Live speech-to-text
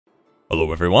Hello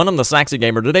everyone, I'm the Saxy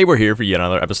Gamer. Today we're here for yet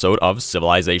another episode of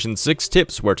Civilization VI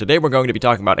Tips, where today we're going to be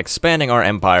talking about expanding our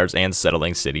empires and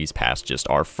settling cities past just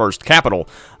our first capital.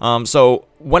 So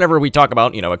whenever we talk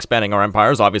about, expanding our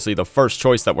empires, obviously the first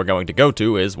choice that we're going to go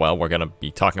to is, well, we're going to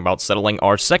be talking about settling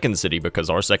our second city, because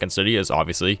our second city is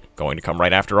obviously going to come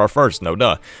right after our first, no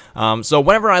duh. So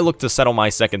whenever I look to settle my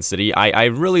second city, I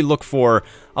really look for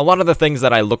a lot of the things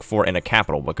that I look for in a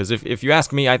capital, because if you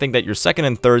ask me, I think that your second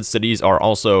and third cities are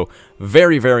also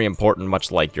very, very important,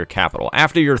 much like your capital.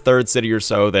 After your third city or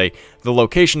so, the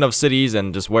location of cities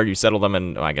and just where you settle them,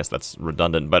 and I guess that's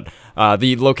redundant, but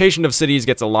the location of cities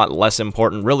gets a lot less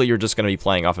important. Really, you're just going to be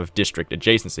playing off of district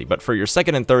adjacency. But for your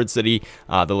second and third city,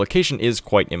 the location is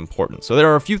quite important. So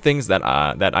there are a few things that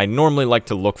I normally like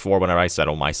to look for whenever I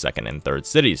settle my second and third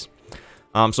cities.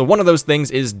 So one of those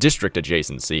things is district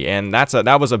adjacency, and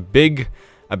that was a big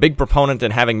proponent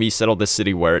in having me settle this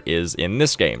city where it is in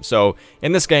this game. So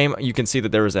in this game, you can see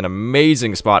that there is an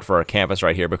amazing spot for our campus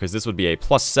right here, because this would be a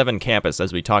 +7 campus,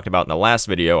 as we talked about in the last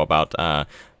video about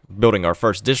building our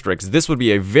first districts. This would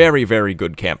be a very, very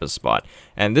good campus spot.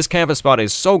 And this campus spot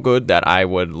is so good that I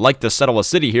would like to settle a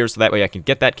city here, so that way I can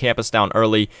get that campus down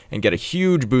early and get a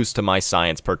huge boost to my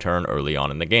science per turn early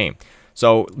on in the game.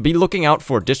 So be looking out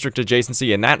for district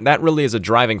adjacency, and that really is a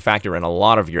driving factor in a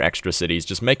lot of your extra cities.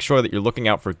 Just make sure that you're looking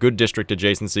out for good district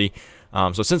adjacency.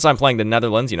 So since I'm playing the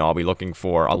Netherlands, I'll be looking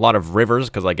for a lot of rivers,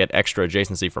 because I get extra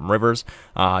adjacency from rivers.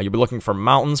 You'll be looking for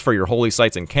mountains for your holy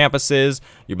sites and campuses.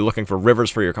 You'll be looking for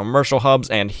rivers for your commercial hubs,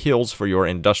 and hills for your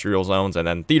industrial zones. And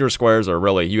then theater squares are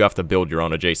really, you have to build your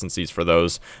own adjacencies for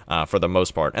those for the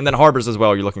most part. And then harbors as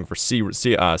well, you're looking for sea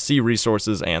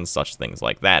resources and such things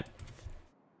like that.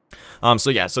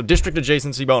 So district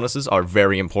adjacency bonuses are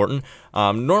very important.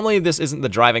 Normally this isn't the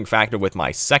driving factor with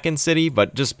my second city,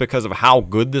 but just because of how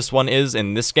good this one is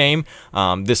in this game,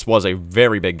 this was a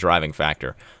very big driving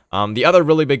factor. The other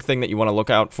really big thing that you want to look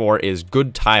out for is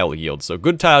good tile yields. So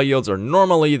good tile yields are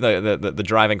normally the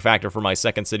driving factor for my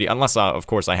second city, unless, of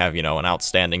course, I have, an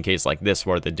outstanding case like this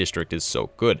where the district is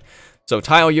so good. So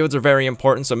tile yields are very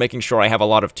important, so making sure I have a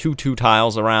lot of 2-2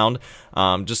 tiles around,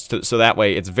 so that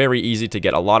way it's very easy to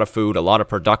get a lot of food, a lot of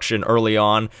production early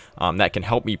on. That can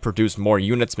help me produce more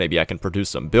units. Maybe I can produce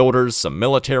some builders, some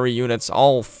military units,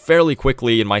 all fairly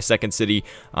quickly in my second city.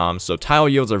 So tile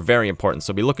yields are very important.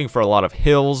 So be looking for a lot of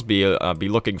hills, be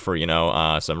looking for,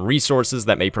 some resources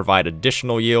that may provide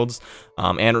additional yields.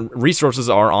 And resources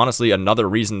are honestly another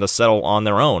reason to settle on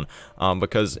their own,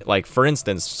 because, like, for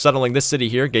instance, settling this city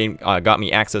here got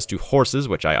me access to horses,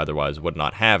 which I otherwise would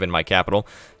not have in my capital.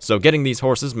 So getting these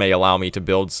horses may allow me to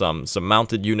build some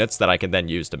mounted units that I can then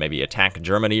use to maybe attack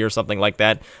Germany or something like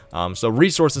that. So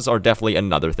resources are definitely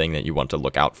another thing that you want to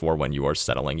look out for when you are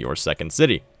settling your second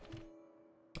city.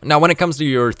 Now, when it comes to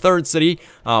your third city,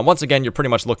 once again, you're pretty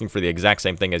much looking for the exact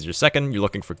same thing as your second. You're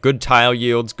looking for good tile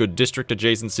yields, good district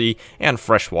adjacency, and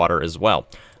fresh water as well.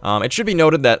 It should be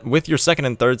noted that with your second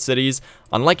and third cities,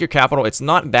 unlike your capital, it's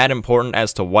not that important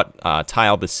as to what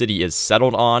tile the city is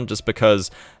settled on, just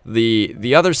because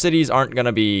the other cities aren't going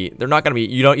to be, they're not going to be,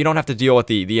 you don't have to deal with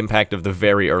the impact of the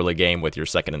very early game with your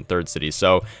second and third cities.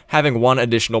 So having one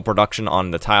additional production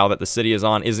on the tile that the city is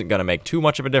on isn't going to make too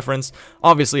much of a difference.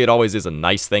 Obviously, it always is a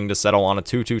nice thing to settle on a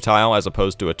 2-2 tile as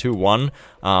opposed to a 2-1,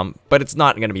 but it's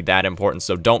not going to be that important,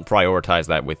 so don't prioritize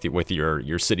that with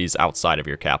your cities outside of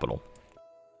your capital.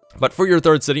 But for your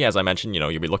third city, as I mentioned,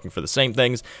 you'll be looking for the same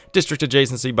things: district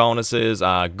adjacency bonuses,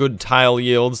 good tile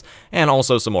yields, and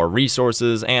also some more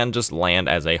resources, and just land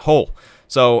as a whole.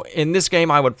 So in this game,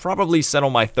 I would probably settle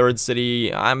my third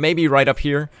city maybe right up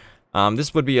here.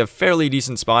 This would be a fairly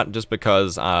decent spot, just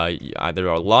because there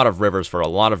are a lot of rivers for a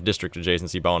lot of district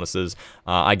adjacency bonuses.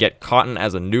 I get cotton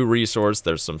as a new resource.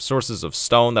 There's some sources of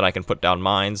stone that I can put down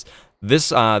mines. This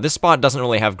spot doesn't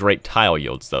really have great tile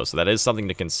yields, though, so that is something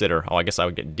to consider. Oh, I guess I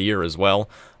would get deer as well.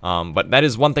 But that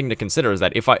is one thing to consider, is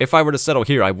that if I were to settle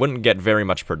here, I wouldn't get very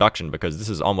much production, because this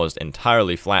is almost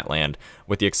entirely flat land,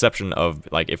 with the exception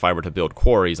of, like, if I were to build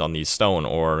quarries on these stone,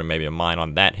 or maybe a mine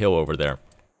on that hill over there.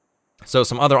 So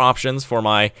some other options for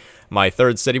my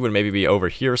third city would maybe be over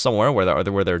here somewhere, where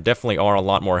there definitely are a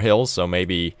lot more hills. So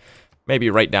maybe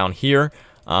right down here.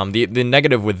 The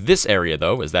negative with this area,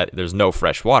 though, is that there's no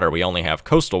fresh water. We only have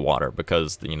coastal water,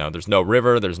 because, there's no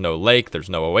river, there's no lake, there's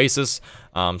no oasis.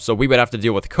 So we would have to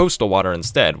deal with coastal water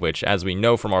instead, which, as we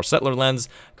know from our settler lens,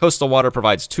 coastal water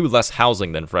provides 2 less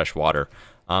housing than fresh water.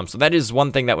 So that is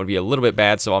one thing that would be a little bit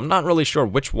bad, so I'm not really sure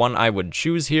which one I would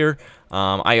choose here.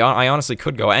 I honestly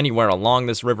could go anywhere along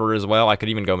this river as well. I could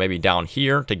even go maybe down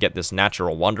here to get this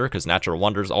natural wonder, because natural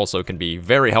wonders also can be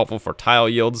very helpful for tile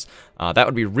yields. That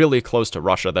would be really close to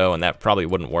Russia, though, and that probably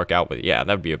wouldn't work out with, yeah,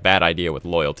 that would be a bad idea with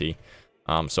loyalty.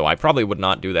 So I probably would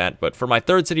not do that, but for my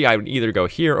third city, I would either go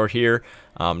here or here.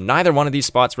 Neither one of these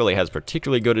spots really has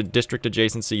particularly good district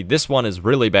adjacency. This one is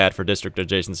really bad for district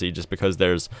adjacency just because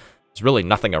there's really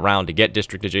nothing around to get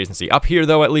district adjacency. Up here,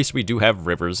 though, at least we do have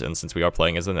rivers, and since we are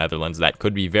playing as the Netherlands, that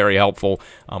could be very helpful.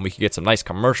 We could get some nice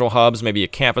commercial hubs, maybe a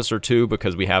campus or two,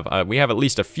 because we have at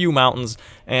least a few mountains,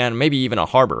 and maybe even a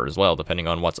harbor as well, depending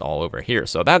on what's all over here.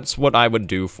 So that's what I would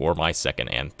do for my second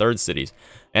and third cities.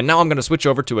 And now I'm going to switch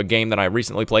over to a game that I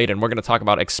recently played, and we're going to talk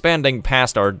about expanding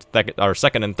past our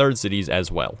second and third cities as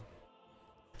well.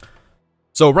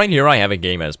 So right here I have a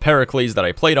game as Pericles that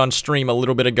I played on stream a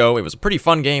little bit ago. It was a pretty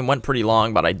fun game, went pretty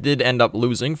long, but I did end up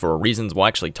losing for reasons we'll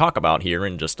actually talk about here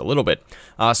in just a little bit.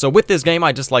 So with this game,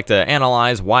 I just like to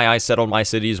analyze why I settled my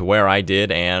cities where I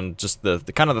did, and just the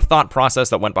kind of the thought process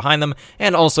that went behind them,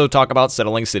 and also talk about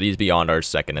settling cities beyond our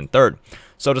second and third.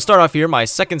 So to start off here, my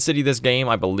second city this game,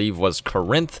 I believe, was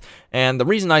Corinth, and the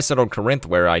reason I settled Corinth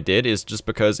where I did is just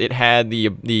because it had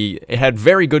it had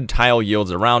very good tile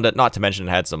yields around it, not to mention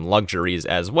it had some luxuries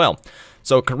as well.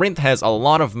 So Corinth has a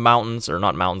lot of mountains, or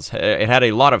not mountains, it had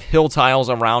a lot of hill tiles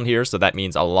around here, so that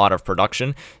means a lot of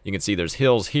production. You can see there's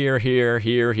hills here, here,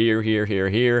 here, here, here, here,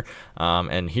 here,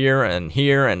 and here, and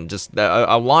here, and just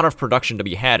a lot of production to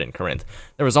be had in Corinth.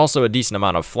 There was also a decent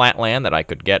amount of flat land that I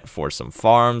could get for some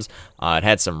farms. It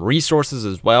had some resources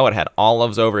as well. It had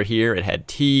olives over here. It had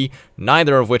tea,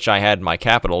 neither of which I had in my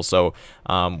capital. So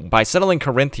by settling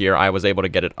Corinth here, I was able to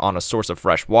get it on a source of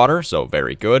fresh water, so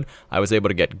very good. I was able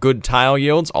to get good tile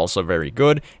yields, also very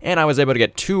good. And I was able to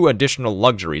get 2 additional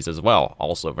luxuries as well,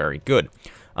 also very good.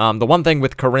 The one thing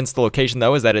with Corinth's location,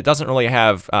 though, is that it doesn't really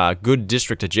have good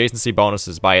district adjacency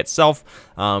bonuses by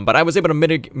itself, but I was able to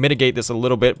mitigate this a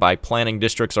little bit by planning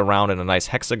districts around in a nice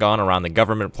hexagon around the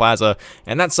government plaza,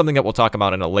 and that's something that we'll talk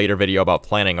about in a later video about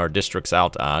planning our districts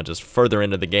out just further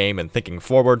into the game and thinking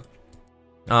forward.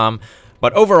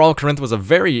 But overall, Corinth was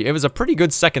it was a pretty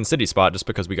good second city spot just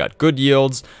because we got good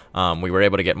yields, we were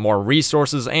able to get more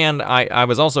resources, and I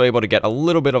was also able to get a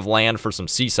little bit of land for some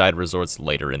seaside resorts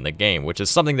later in the game, which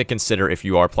is something to consider if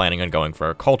you are planning on going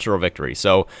for a cultural victory.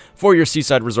 So for your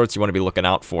seaside resorts, you want to be looking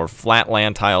out for flat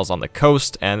land tiles on the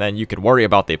coast, and then you could worry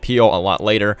about the appeal a lot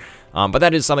later, but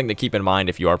that is something to keep in mind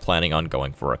if you are planning on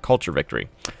going for a culture victory.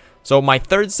 So my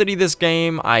third city this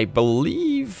game, I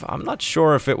believe, I'm not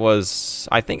sure if it was,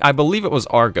 I believe it was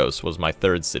Argos was my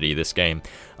third city this game.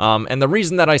 And the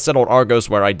reason that I settled Argos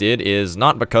where I did is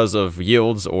not because of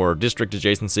yields or district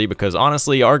adjacency, because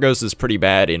honestly, Argos is pretty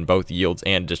bad in both yields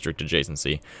and district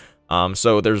adjacency.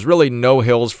 So there's really no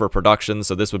hills for production,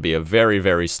 so this would be a very,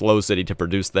 very slow city to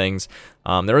produce things.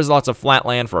 There is lots of flat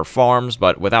land for farms,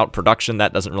 but without production,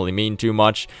 that doesn't really mean too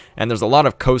much. And there's a lot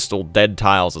of coastal dead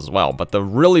tiles as well. But the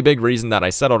really big reason that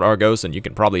I settled Argos, and you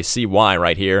can probably see why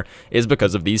right here, is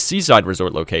because of these seaside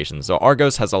resort locations. So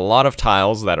Argos has a lot of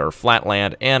tiles that are flat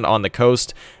land and on the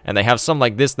coast, and they have some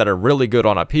like this that are really good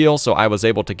on appeal, so I was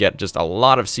able to get just a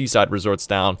lot of seaside resorts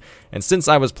down. And since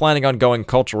I was planning on going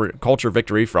culture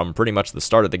victory from pretty much the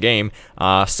start of the game,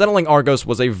 settling Argos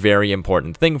was a very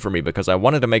important thing for me because I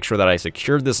wanted to make sure that I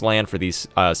secured this land for these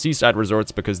seaside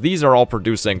resorts, because these are all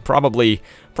producing probably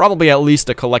at least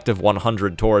a collective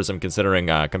 100 tourism, considering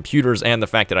computers and the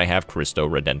fact that I have Cristo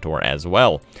Redentor as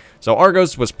well. So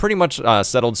Argos was pretty much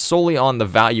settled solely on the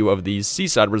value of these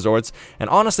seaside resorts, and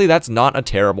honestly, that's not a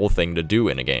terrible thing to do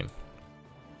in a game.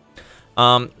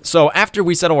 So after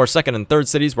we settle our second and third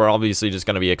cities, we're obviously just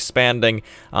going to be expanding.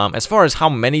 As far as how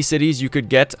many cities you could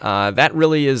get, that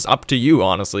really is up to you,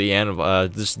 honestly, and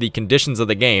just the conditions of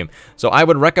the game. So I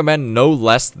would recommend no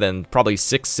less than probably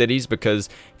 6 cities, because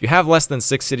if you have less than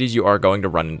 6 cities, you are going to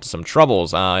run into some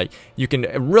troubles. You can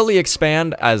really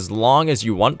expand as long as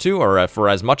you want to, or for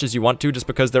as much as you want to, just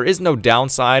because there is no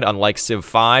downside, unlike Civ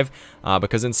 5.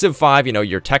 Because in Civ 5, you know,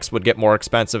 your techs would get more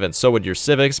expensive, and so would your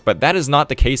civics, but that is not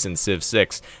the case in Civ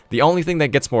 6. The only thing that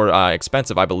gets more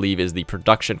expensive, I believe, is the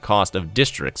production cost of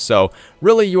districts. So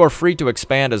really, you are free to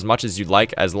expand as much as you'd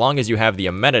like, as long as you have the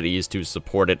amenities to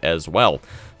support it as well.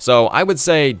 So I would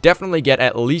say definitely get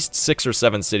at least 6 or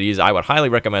 7 cities. I would highly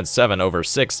recommend 7 over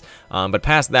 6, but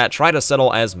past that, try to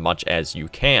settle as much as you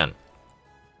can.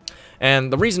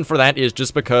 And the reason for that is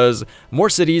just because more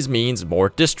cities means more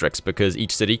districts, because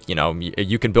each city, you know,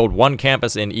 you can build one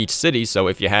campus in each city. So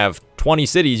if you have 20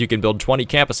 cities, you can build 20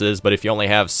 campuses, but if you only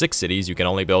have 6 cities, you can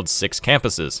only build 6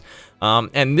 campuses.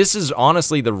 And this is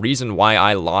honestly the reason why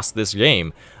I lost this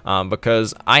game,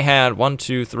 because I had 1,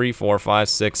 2, 3, 4, 5,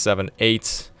 6, 7,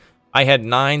 8. I had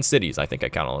 9 cities. I think I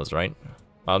counted those right.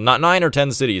 Not 9 or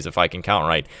 10 cities if I can count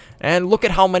right. And look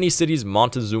at how many cities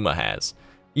Montezuma has.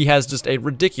 He has just a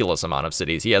ridiculous amount of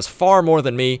cities. He has far more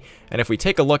than me, and if we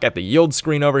take a look at the yield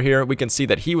screen over here, we can see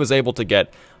that he was able to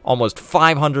get almost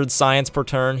 500 science per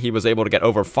turn. He was able to get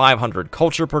over 500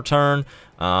 culture per turn.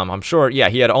 I'm sure, yeah,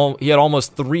 he had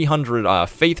almost 300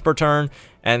 faith per turn,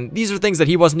 and these are things that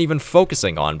he wasn't even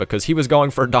focusing on because he was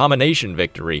going for domination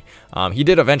victory. He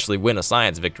did eventually win a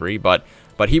science victory, but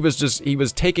he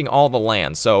was taking all the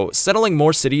land. So settling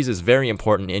more cities is very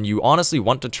important, and you honestly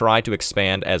want to try to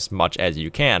expand as much as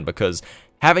you can, because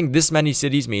having this many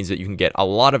cities means that you can get a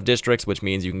lot of districts, which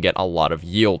means you can get a lot of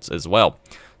yields as well.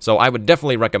 So I would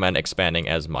definitely recommend expanding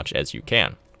as much as you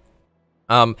can.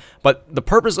 But the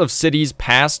purpose of cities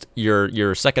past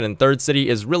your second and third city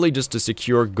is really just to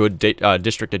secure good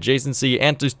district adjacency,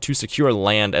 and to secure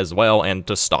land as well, and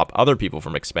to stop other people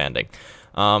from expanding.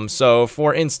 So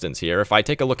for instance here, if I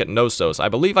take a look at Knossos, I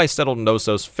believe I settled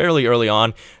Knossos fairly early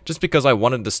on just because I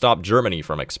wanted to stop Germany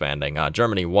from expanding.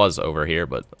 Germany was over here,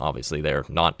 but obviously they're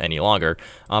not any longer.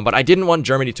 But I didn't want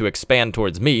Germany to expand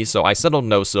towards me, so I settled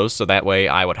Knossos, so that way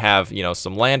I would have, you know,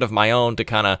 some land of my own to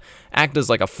kind of act as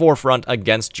like a forefront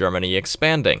against Germany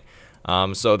expanding.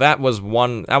 So that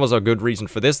was a good reason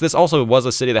for this. This also was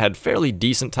a city that had fairly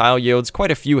decent tile yields,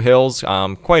 quite a few hills,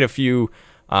 quite a few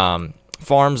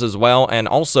farms as well, and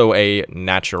also a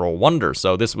natural wonder.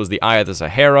 So this was the Eye of the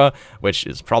Sahara, which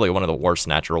is probably one of the worst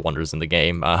natural wonders in the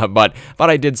game, but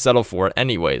I did settle for it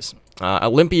anyways.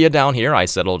 Olympia down here, I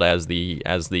settled as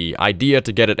the idea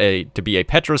to get it to be a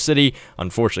Petra city.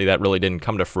 Unfortunately, that really didn't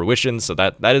come to fruition, so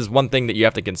that is one thing that you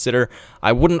have to consider.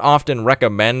 I wouldn't often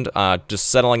recommend just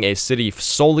settling a city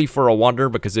solely for a wonder,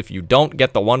 because if you don't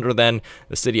get the wonder, then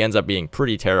the city ends up being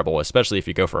pretty terrible, especially if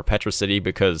you go for a Petra city,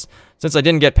 because since I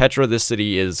didn't get Petra, this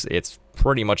city it's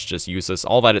pretty much just useless.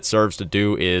 All that it serves to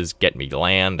do is get me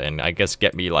land, and I guess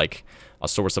get me like a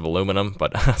source of aluminum,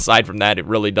 but aside from that, it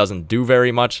really doesn't do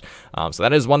very much. So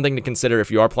that is one thing to consider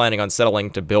if you are planning on settling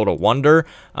to build a wonder,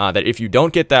 that if you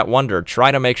don't get that wonder,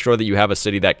 try to make sure that you have a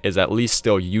city that is at least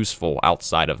still useful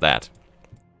outside of that.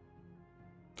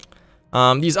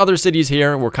 These other cities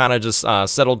here were kind of just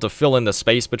settled to fill in the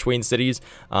space between cities.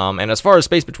 And as far as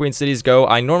space between cities go,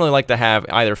 I normally like to have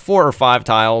either 4 or 5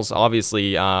 tiles.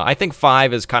 Obviously, I think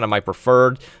 5 is kind of my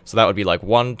preferred. So that would be like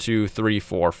 1, 2, 3,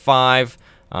 4, 5.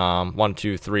 1,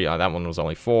 2, 3. That one was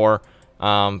only 4.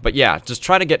 But yeah, just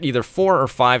try to get either 4 or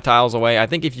 5 tiles away. I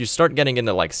think if you start getting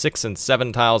into like 6 and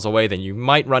 7 tiles away, then you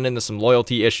might run into some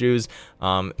loyalty issues,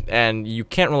 and you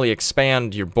can't really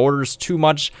expand your borders too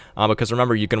much, because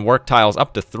remember, you can work tiles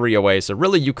up to 3 away, so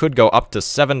really you could go up to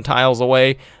 7 tiles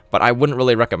away, but I wouldn't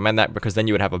really recommend that, because then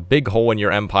you would have a big hole in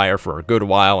your empire for a good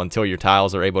while until your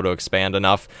tiles are able to expand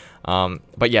enough.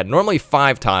 But yeah, normally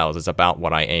 5 tiles is about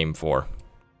what I aim for.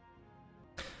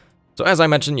 So as I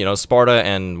mentioned, you know, Sparta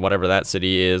and whatever that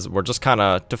city is, we're just kind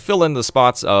of to fill in the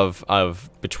spots of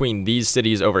between these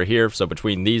cities over here, so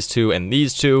between these two and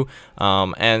these two,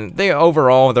 and they're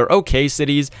okay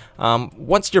cities.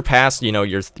 Once you're past, you know,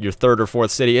 your third or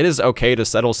fourth city, it is okay to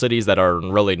settle cities that are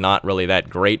really not really that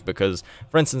great, because,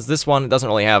 for instance, this one doesn't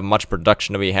really have much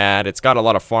production to be had. It's got a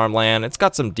lot of farmland, it's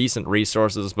got some decent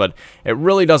resources, but it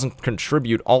really doesn't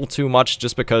contribute all too much,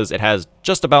 just because it has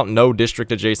just about no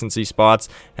district adjacency spots,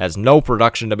 has no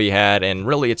production to be had, and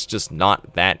really it's just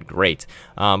not that great.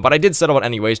 But I did settle it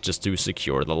anyways just to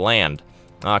secure the land.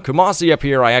 Kumasi up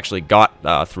here I actually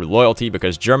got through loyalty,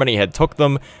 because Germany had took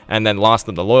them and then lost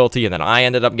them to loyalty, and then I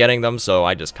ended up getting them, so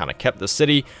I just kind of kept the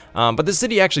city. But the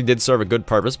city actually did serve a good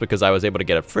purpose, because I was able to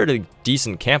get a pretty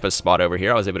decent campus spot over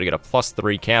here. I was able to get a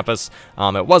 +3 campus.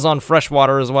 It was on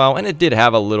freshwater as well, and it did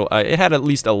have a little, it had at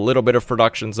least a little bit of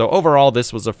production, so overall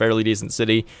this was a fairly decent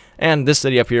city. And this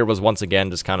city up here was once again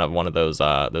just kind of one of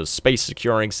those space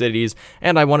securing cities,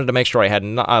 and I wanted to make sure I had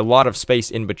a lot of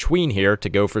space in between here to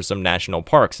go for some national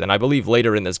parks, and I believe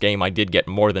later in this game I did get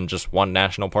more than just one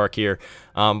national park here,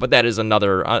 but that is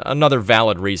another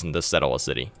valid reason to settle a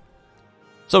city.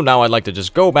 So now I'd like to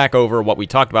just go back over what we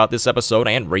talked about this episode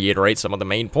and reiterate some of the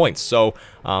main points. So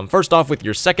first off, with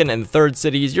your second and third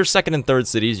cities,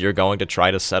 you're going to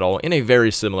try to settle in a very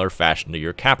similar fashion to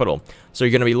your capital. So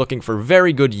you're going to be looking for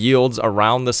very good yields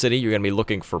around the city, you're going to be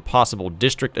looking for possible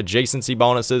district adjacency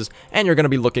bonuses, and you're going to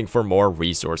be looking for more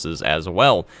resources as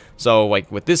well. So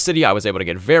like with this city, I was able to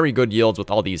get very good yields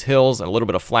with all these hills and a little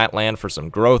bit of flat land for some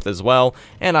growth as well,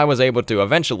 and I was able to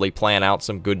eventually plan out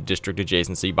some good district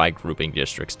adjacency by grouping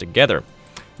districts together.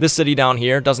 This city down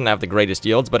here doesn't have the greatest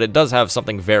yields, but it does have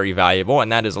something very valuable,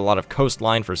 and that is a lot of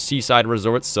coastline for seaside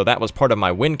resorts. So that was part of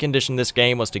my win condition this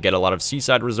game, was to get a lot of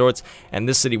seaside resorts, and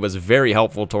this city was very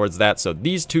helpful towards that. So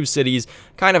these two cities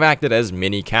kind of acted as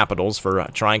mini capitals for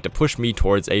trying to push me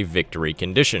towards a victory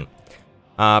condition.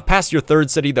 Past your third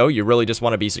city, though, you really just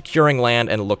want to be securing land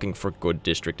and looking for good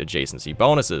district adjacency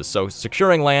bonuses. So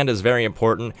securing land is very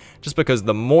important, just because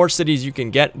the more cities you can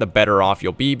get, the better off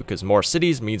you'll be, because more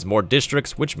cities means more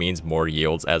districts, which means more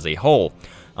yields as a whole.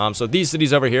 So these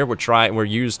cities over here were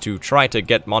used to try to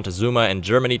get Montezuma and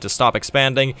Germany to stop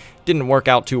expanding. Didn't work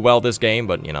out too well this game,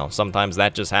 but, you know, sometimes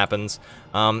that just happens.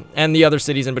 And the other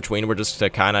cities in between were just to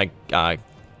kind of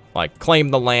like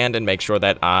claim the land and make sure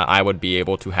that I would be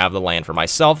able to have the land for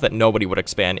myself, that nobody would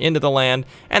expand into the land,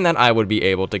 and then I would be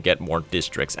able to get more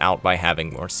districts out by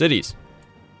having more cities.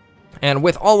 And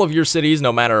with all of your cities,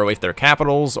 no matter if they're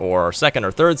capitals or second or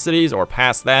third cities or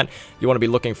past that, you want to be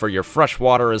looking for your fresh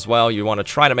water as well. You want to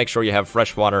try to make sure you have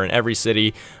fresh water in every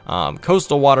city.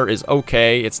 Coastal water is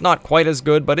okay. It's not quite as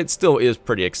good, but it still is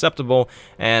pretty acceptable.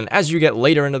 And as you get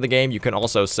later into the game, you can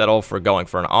also settle for going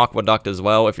for an aqueduct as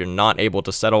well if you're not able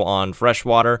to settle on fresh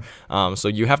water. So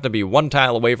you have to be one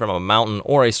tile away from a mountain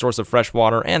or a source of fresh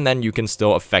water, and then you can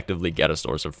still effectively get a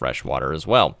source of fresh water as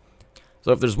well.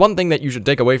 So if there's one thing that you should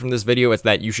take away from this video, it's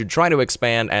that you should try to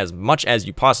expand as much as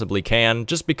you possibly can,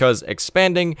 just because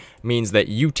expanding means that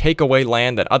you take away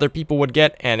land that other people would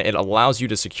get, and it allows you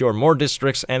to secure more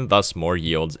districts and thus more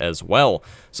yields as well.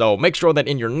 So make sure that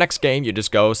in your next game, you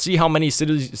just go see how many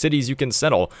cities you can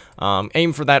settle.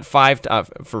 Aim for that 5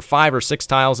 or 6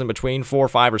 tiles in between, 4,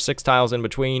 5, or 6 tiles in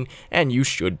between, and you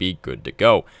should be good to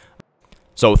go.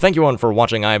 So thank you everyone for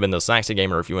watching. I have been the Saxy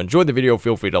Gamer. If you enjoyed the video,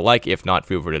 feel free to like. If not,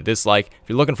 feel free to dislike. If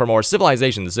you're looking for more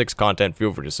Civilization VI content,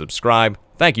 feel free to subscribe.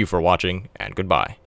 Thank you for watching, and goodbye.